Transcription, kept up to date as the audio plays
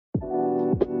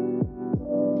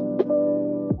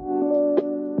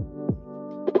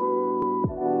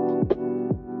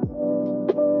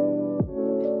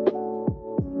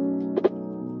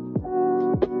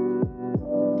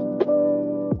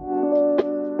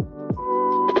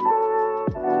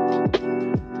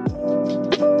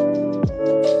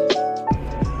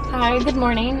Hi, good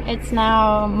morning. It's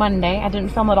now Monday. I didn't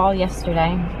film at all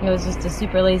yesterday. It was just a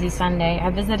super lazy Sunday. I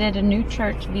visited a new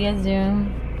church via Zoom.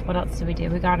 What else did we do?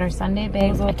 We got our Sunday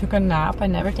bagel. I took a nap. I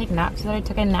never take naps, so I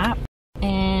took a nap.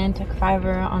 And took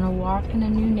Fiverr on a walk in a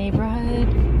new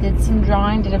neighborhood. Did some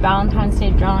drawing, did a Valentine's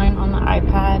Day drawing on the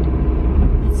iPad.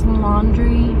 Did some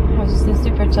laundry. It was just a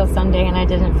super chill Sunday and I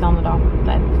didn't film at all.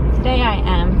 But today I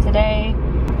am. Today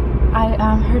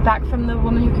I heard back from the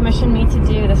woman who commissioned me to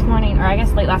do this morning, or I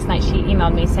guess late last night, she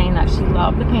emailed me saying that she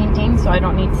loved the painting, so I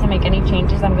don't need to make any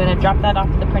changes. I'm going to drop that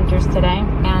off to the printers today,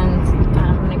 and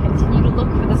I'm going to continue to look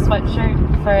for the sweatshirt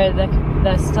for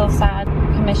the Still Sad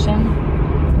commission.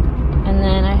 And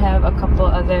then I have a couple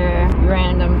other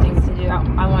random things to do.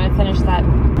 I want to finish that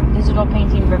digital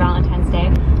painting for Valentine's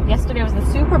Day. Yesterday was the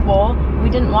Super Bowl. We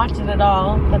didn't watch it at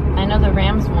all, but I know the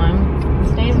Rams won.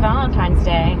 Today's Valentine's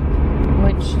Day,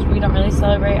 which we don't really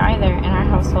celebrate either in our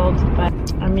household, but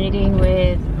I'm meeting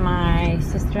with my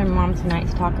sister and mom tonight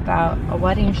to talk about a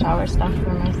wedding shower stuff for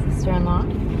my sister-in-law.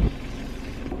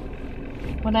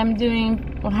 What I'm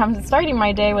doing, I'm starting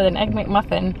my day with an egg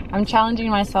McMuffin. I'm challenging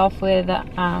myself with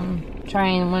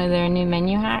trying one of their new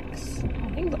menu hacks.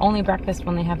 I think the only breakfast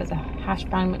one they have is a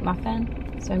hashbrown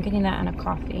McMuffin. So I'm getting that and a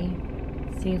coffee.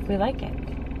 See if we like it.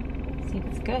 See if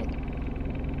it's good.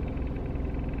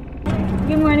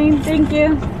 Good morning, thank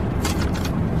you.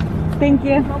 Thank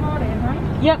you.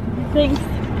 Yep, thanks.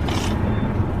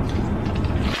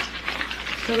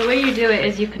 So the way you do it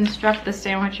is you construct the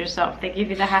sandwich yourself. They give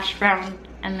you the hash brown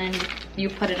and then you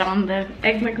put it on the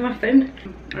egg McMuffin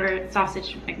or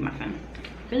sausage McMuffin.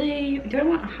 Really, do I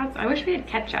want hot? I wish we had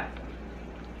ketchup.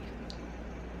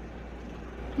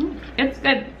 It's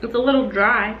good. It's a little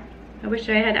dry. I wish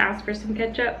I had asked for some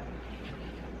ketchup,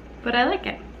 but I like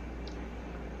it.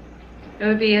 It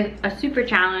would be a super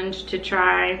challenge to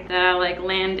try the like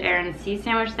land, air, and sea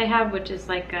sandwich they have, which is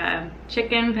like a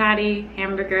chicken patty,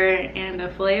 hamburger, and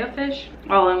a filet of fish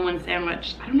all in one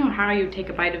sandwich. I don't know how you take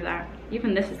a bite of that.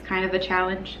 Even this is kind of a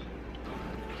challenge.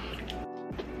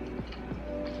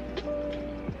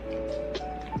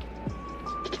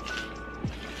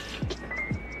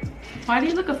 Why do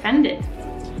you look offended?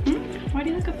 Why do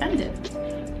you look offended?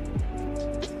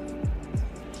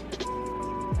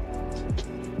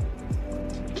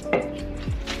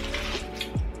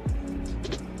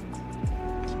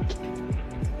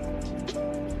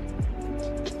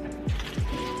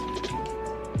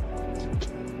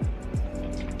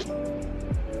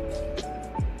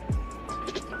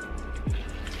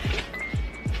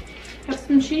 Have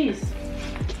some cheese.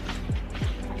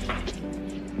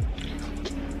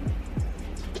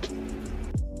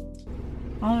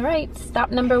 All right, stop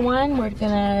number one. We're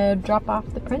gonna drop off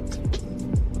the print.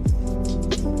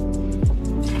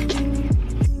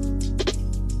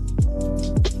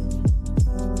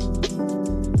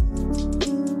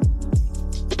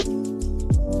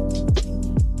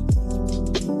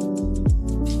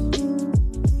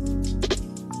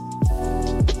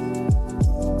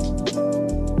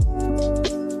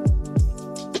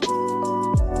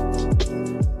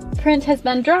 Print has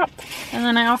been dropped. And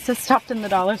then I also stopped in the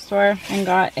dollar store and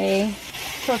got a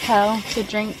Tortel to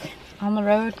drink on the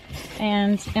road,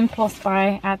 and impulse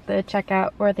buy at the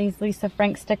checkout were these Lisa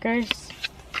Frank stickers.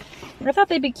 I thought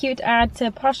they'd be cute to add to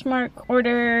Poshmark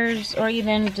orders or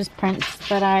even just prints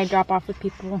that I drop off with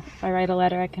people. If I write a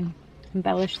letter, I can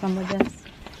embellish them with this.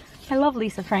 I love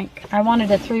Lisa Frank. I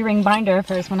wanted a 3-ring binder of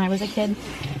hers when I was a kid.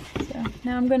 So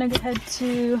now I'm gonna head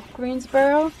to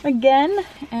Greensboro again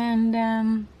and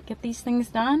get these things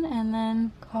done and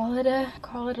then call it a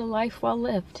life well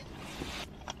lived.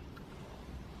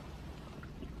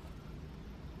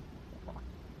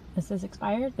 This is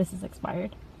expired. This is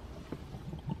expired.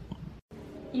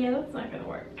 Yeah, that's not gonna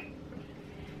work.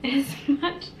 It's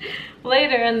much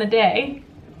later in the day.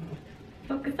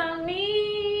 Focus on me.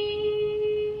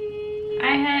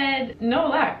 I had no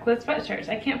luck with sweatshirts.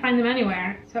 I can't find them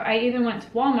anywhere. So I even went to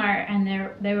Walmart and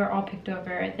they were all picked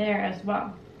over there as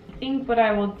well. I think what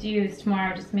I will do is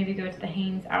tomorrow just maybe go to the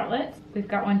Hanes outlet. We've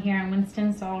got one here in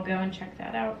Winston, so I'll go and check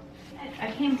that out. I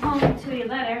came home to a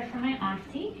letter from my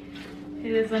auntie,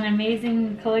 who is an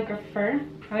amazing calligrapher.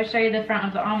 I would show you the front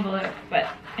of the envelope, but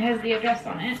it has the address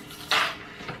on it.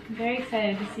 I'm very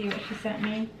excited to see what she sent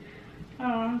me.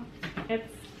 Oh,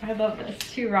 I love this.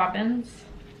 2 robins.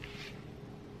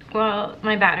 Well,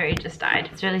 my battery just died.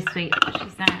 It's really sweet. She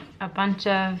sent a bunch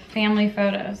of family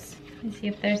photos. Let me see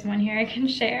if there's one here I can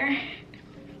share.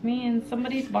 Me and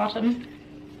somebody's bottom.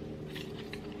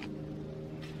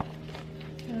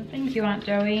 Thank you, Aunt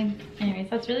Joey. Anyways,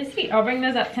 that's really sweet. I'll bring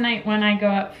those up tonight when I go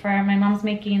up for my mom's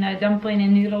making a dumpling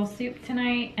and noodle soup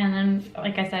tonight. And then,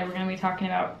 like I said, we're gonna be talking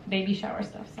about baby shower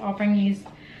stuff. So I'll bring these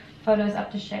photos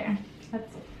up to share.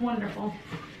 That's wonderful.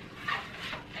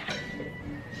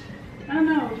 I don't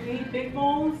know, do you need big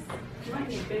bowls? You might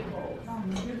need big bowls. Oh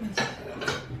my goodness.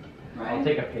 Right? I'll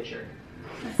take a picture.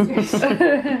 But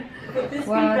this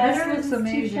Wow, be better, this looks too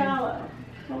amazing. shallow.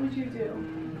 What would you do?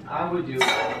 I would do, if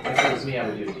it was me, I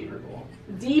would do a deeper bowl.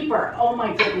 Deeper. Oh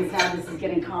my goodness, now this is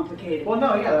getting complicated. Well,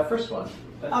 no, yeah, that first one.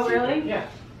 That's Oh, really? deeper. Yeah.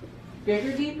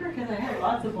 Bigger, deeper? Because I have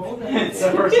lots of bowls. It's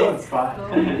the first one's fine.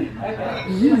 Okay.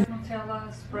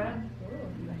 Nutella spread.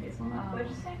 The hazelnut. What'd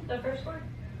you say? The first word?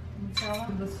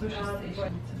 Nutella. The sushi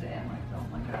station today. I'm like, oh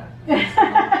my god.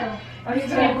 Oh, you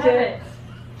can't have it.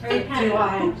 Or you Do can. I?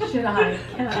 Should I?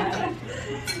 Can I?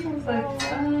 It's like,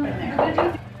 I'm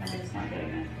just not getting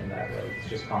it. And that way, it's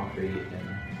just concrete and...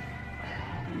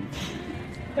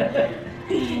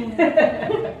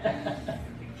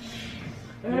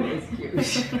 That is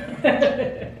cute.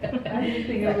 I didn't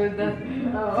think about that.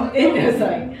 Oh, it was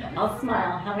like, I'll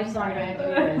smile. How much longer do I have to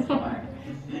do this for?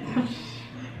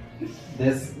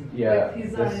 This, yeah, With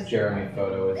his this eyes. Jeremy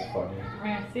photo is funny.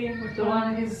 Right, see? Which The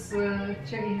one who's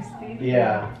checking his teeth.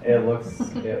 Yeah, it looks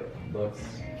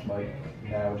like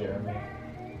now Jeremy.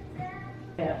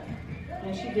 Yeah.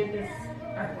 And she did this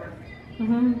artwork.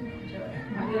 Mm-hmm.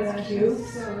 Yeah, That's cute.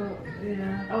 she's so,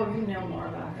 yeah. Oh, you know more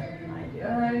about her than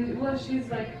I do. Well, she's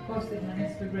like posting on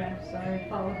Instagram, so I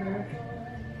follow her.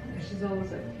 And she's always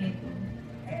like painting.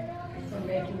 So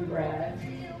making bread.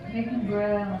 Making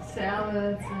bread,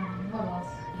 salads, and what else?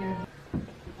 Yeah.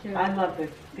 I love the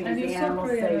things And the you're so animals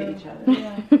say to creative. each other.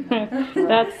 Yeah.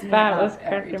 That spat was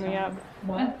Every cracking me time. up.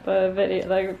 What? The video,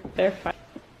 like, they're fine.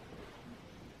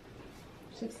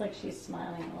 She looks like she's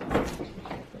smiling a lot.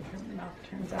 Her mouth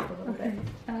turns up a little bit.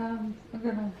 I'm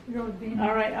gonna go with Bean.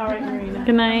 All right, Marina.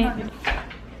 Good night.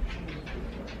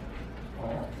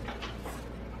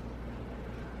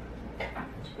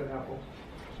 It's a good apple.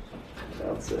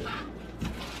 That's it.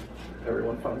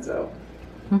 Everyone finds out.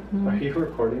 Are you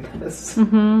recording this?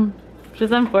 Mm-hmm. Which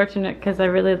is unfortunate because I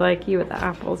really like you with the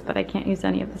apples, but I can't use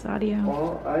any of this audio.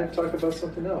 Well, I talk about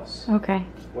something else. Okay.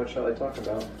 What shall I talk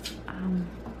about?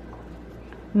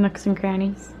 Nooks and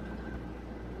crannies.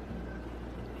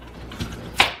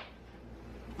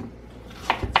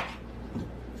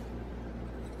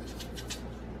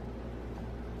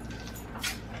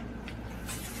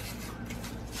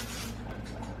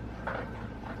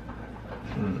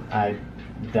 I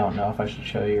don't know if I should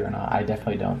show you or not. I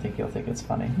definitely don't think you'll think it's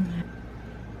funny.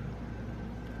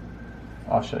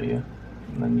 I'll show you.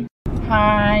 And then you.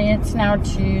 Hi, it's now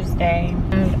Tuesday,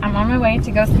 and I'm on my way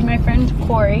to go see my friend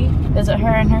Corrie, visit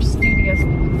her in her studio.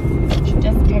 She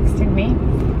just texted me.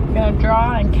 I'm gonna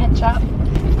draw and catch up.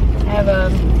 I have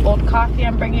a old coffee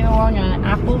I'm bringing along and an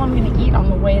apple I'm gonna eat on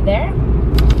the way there.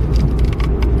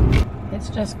 It's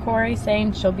just Corrie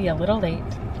saying she'll be a little late,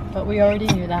 but we already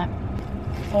knew that.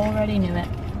 Already knew it.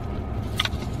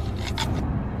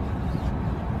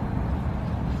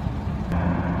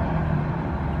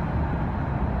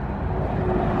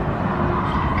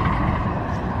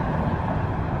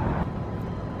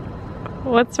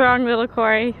 What's wrong, little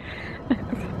Corrie?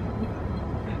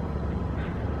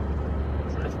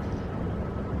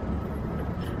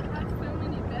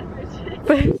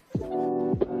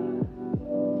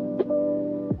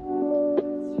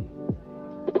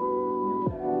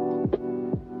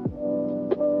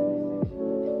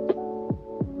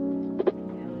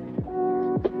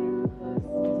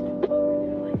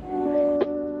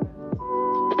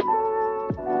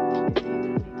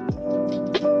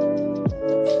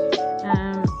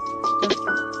 Just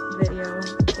video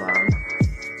vlog.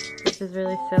 This is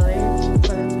really silly,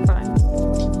 but it's fun.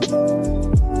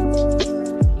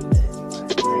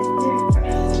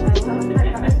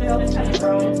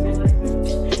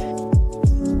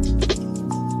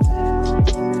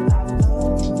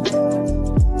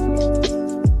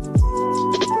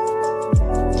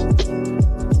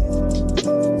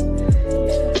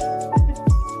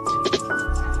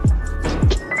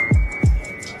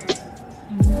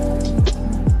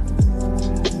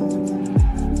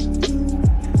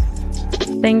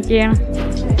 Thank you.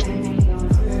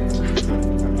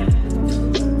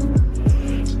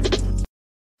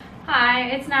 Hi,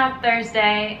 it's now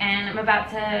Thursday and I'm about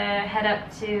to head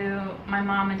up to my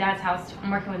mom and dad's house.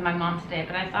 I'm working with my mom today,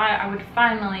 but I thought I would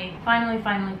finally,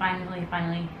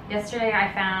 yesterday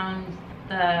I found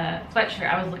the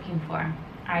sweatshirt I was looking for.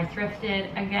 I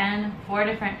thrifted again, 4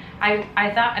 different, I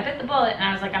thought, I bit the bullet and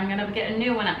I was like, I'm gonna get a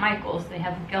new one at Michael's. They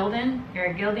have Gildan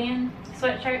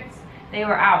sweatshirts. they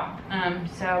were out.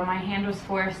 So my hand was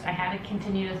forced. I had to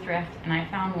continue to thrift, and I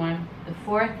found one. The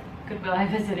fourth Goodwill I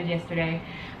visited yesterday.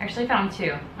 I actually found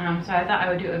two. So I thought I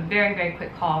would do a very, very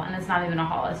quick haul, and it's not even a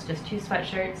haul. It's just 2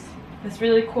 sweatshirts. This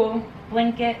really cool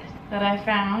blanket that I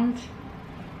found.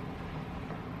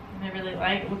 I really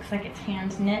like. It looks like it's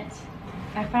hand knit.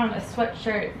 I found a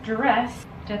sweatshirt dress,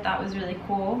 which I thought was really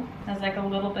cool. It has like a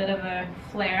little bit of a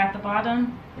flare at the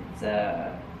bottom. It's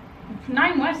a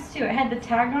 9 West too. It had the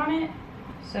tag on it,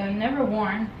 so never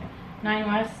worn. 9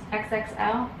 West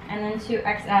XXL, and then 2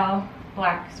 XL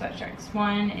black sweatshirts.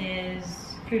 One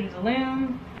is Fruit of the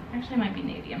Loom. Actually, it might be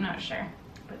navy. I'm not sure.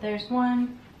 But there's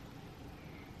one,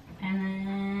 and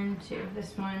then 2.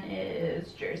 This one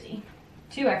is jersey.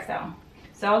 2 XL.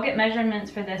 So I'll get measurements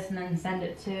for this and then send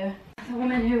it to the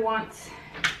woman who wants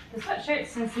the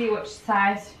sweatshirts and see which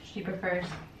size she prefers.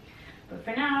 But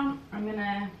for now, I'm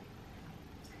gonna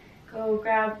go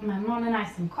grab my mom and I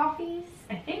some coffees.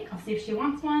 I think I'll see if she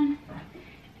wants one,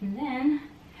 and then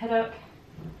head up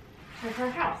to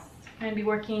her house. I'm gonna be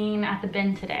working at the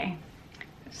bin today.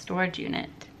 Storage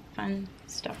unit, fun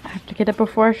stuff. I have to get a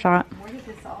before shot. Where did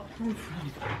this all come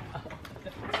from?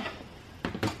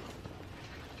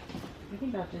 I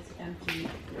think I'll just empty,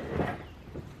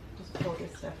 just pull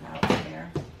this stuff out of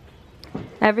there.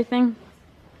 Everything?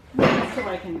 So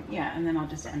I can, yeah, and then I'll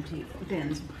just empty the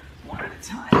bins one at a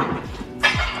time.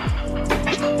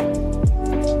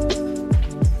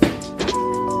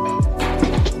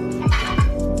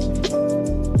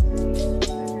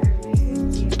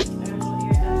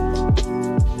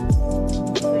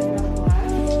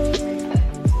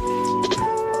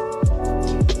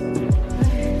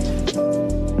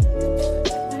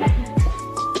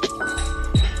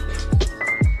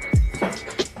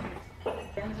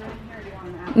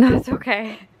 No, it's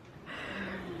okay.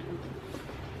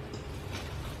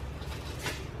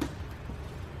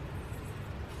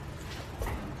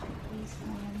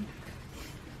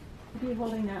 What are you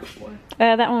holding that for?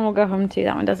 That one will go home too.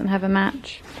 That one doesn't have a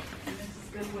match. And this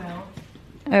is Goodwill.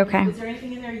 Okay. Is there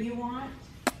anything in there you want?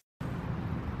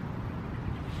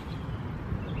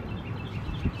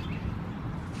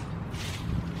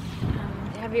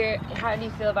 How do you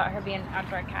feel about her being an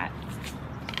outdoor cat?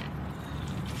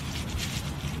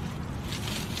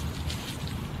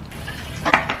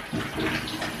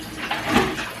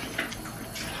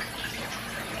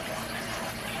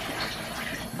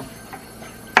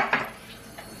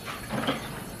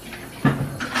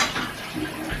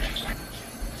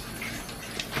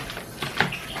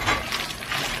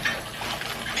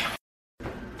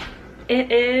 It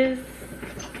is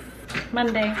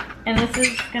Monday, and this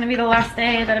is gonna be the last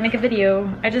day that I make a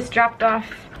video. I just dropped off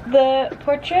the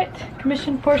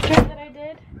commissioned portrait that I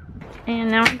did, and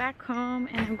now I'm back home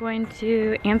and I'm going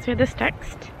to answer this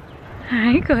text.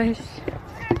 Hi, Kush.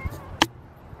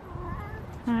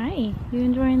 Hi, you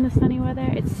enjoying the sunny weather?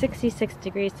 It's 66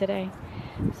 degrees today.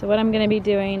 So what I'm gonna be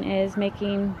doing is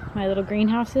making my little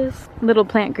greenhouses, little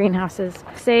plant greenhouses.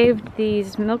 Saved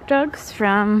these milk jugs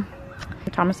from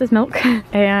Thomas's milk.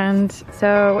 And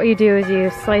so what you do is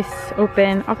you slice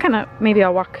open, maybe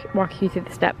I'll walk you through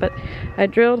the step, but I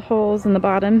drilled holes in the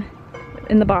bottoms.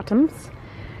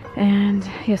 And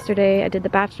yesterday I did the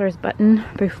bachelor's button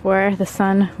before the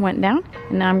sun went down,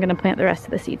 and now I'm gonna plant the rest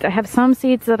of the seeds. I have some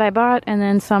seeds that I bought and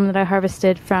then some that I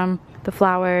harvested from the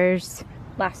flowers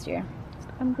last year. That's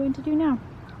what I'm going to do now.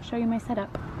 I'll show you my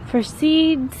setup. For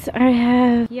seeds, I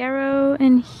have yarrow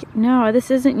and... No,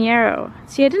 this isn't yarrow.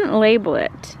 See, I didn't label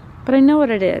it, but I know what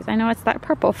it is. I know it's that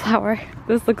purple flower.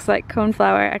 This looks like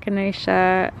coneflower,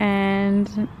 echinacea,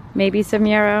 and maybe some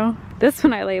yarrow. This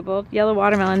one I labeled yellow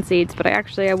watermelon seeds, but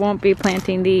I won't be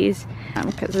planting these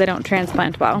because they don't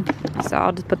transplant well. So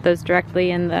I'll just put those directly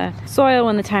in the soil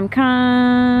when the time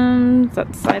comes.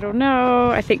 I don't know.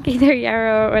 I think either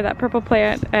yarrow or that purple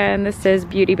plant, and this is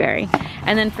beautyberry.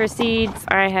 And then for seeds,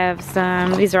 I have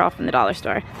some, these are all from the dollar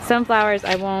store. Sunflowers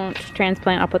I won't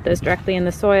transplant, I'll put those directly in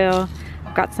the soil.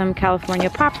 I've got some California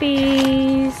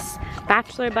poppies,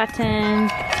 bachelor button,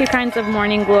 2 kinds of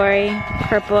morning glory,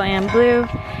 purple and blue,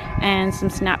 and some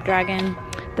snapdragon.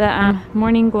 The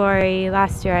morning glory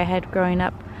last year I had growing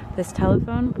up this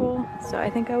telephone pole, so I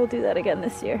think I will do that again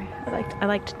this year. I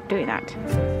liked doing that.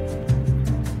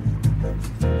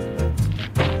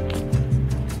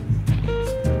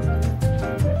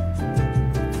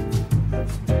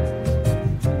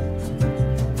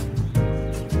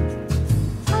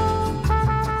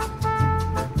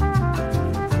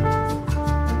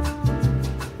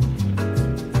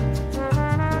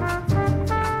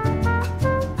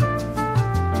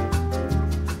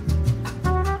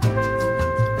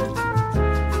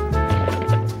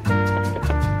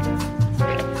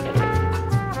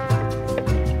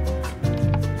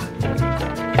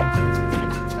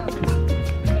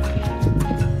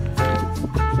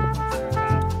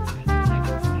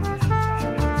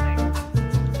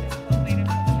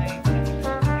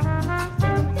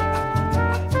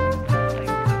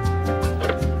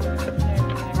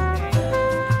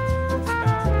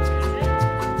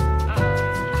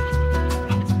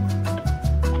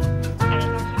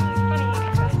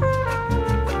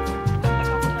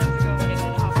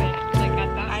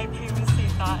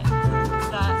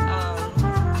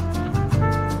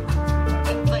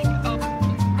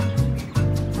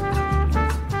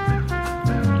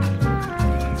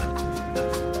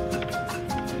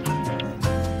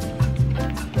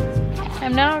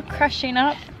 now crushing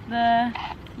up the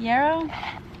yarrow.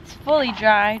 It's fully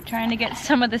dry, trying to get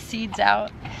some of the seeds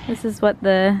out. This is what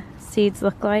the seeds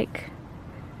look like.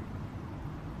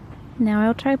 Now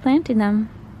I'll try planting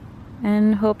them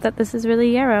and hope that this is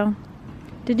really yarrow.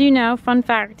 Did you know, fun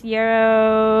fact,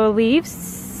 yarrow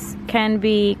leaves can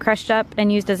be crushed up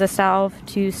and used as a salve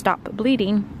to stop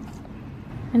bleeding.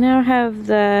 I now have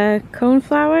the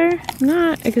coneflower.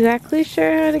 Not exactly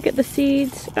sure how to get the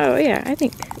seeds. Oh yeah, I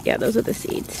think, yeah, those are the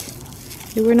seeds.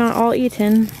 They were not all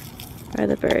eaten by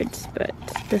the birds, but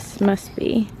this must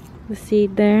be the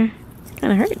seed there.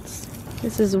 Kind of hurts.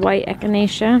 This is white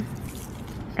echinacea.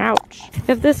 Ouch.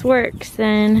 If this works,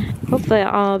 then hopefully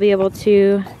I'll be able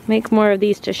to make more of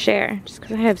these to share, just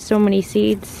because I have so many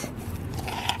seeds.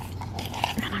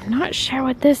 And I'm not sure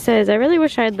what this is. I really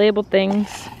wish I had labeled things.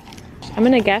 I'm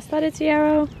gonna guess that it's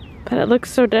yarrow, but it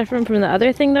looks so different from the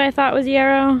other thing that I thought was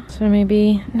yarrow. So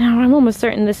maybe, no, I'm almost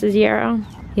certain this is yarrow.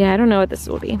 Yeah, I don't know what this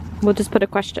will be. We'll just put a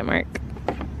question mark.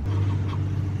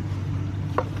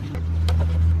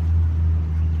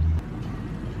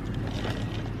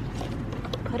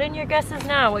 Put in your guesses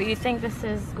now, what you think this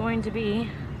is going to be.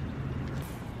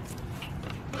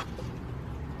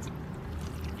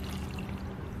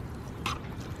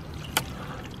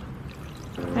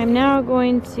 I'm now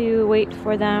going to wait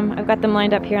for them. I've got them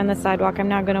lined up here on the sidewalk. I'm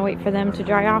now going to wait for them to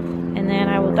dry off, and then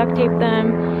I will duct tape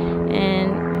them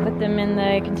and put them in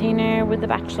the container with the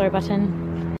bachelor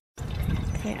button.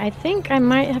 Okay, I think I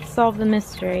might have solved the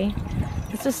mystery.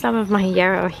 This is some of my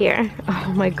yarrow here.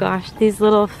 Oh my gosh, these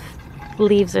little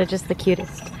leaves are just the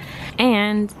cutest.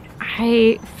 And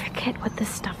I forget what this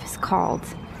stuff is called.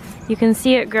 You can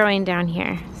see it growing down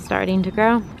here, starting to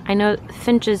grow. I know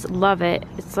finches love it.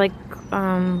 It's like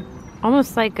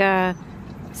almost like a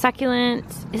succulent.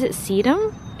 Is it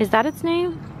sedum? Is that its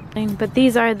name? But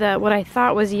these are what I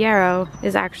thought was yarrow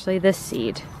is actually this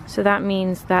seed. So that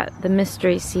means that the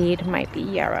mystery seed might be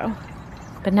yarrow.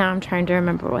 But now I'm trying to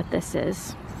remember what this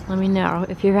is. Let me know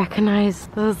if you recognize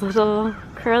those little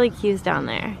curly cues down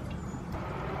there.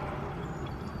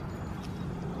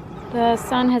 The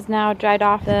sun has now dried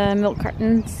off the milk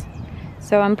cartons.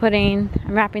 So I'm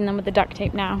wrapping them with the duct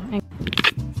tape now.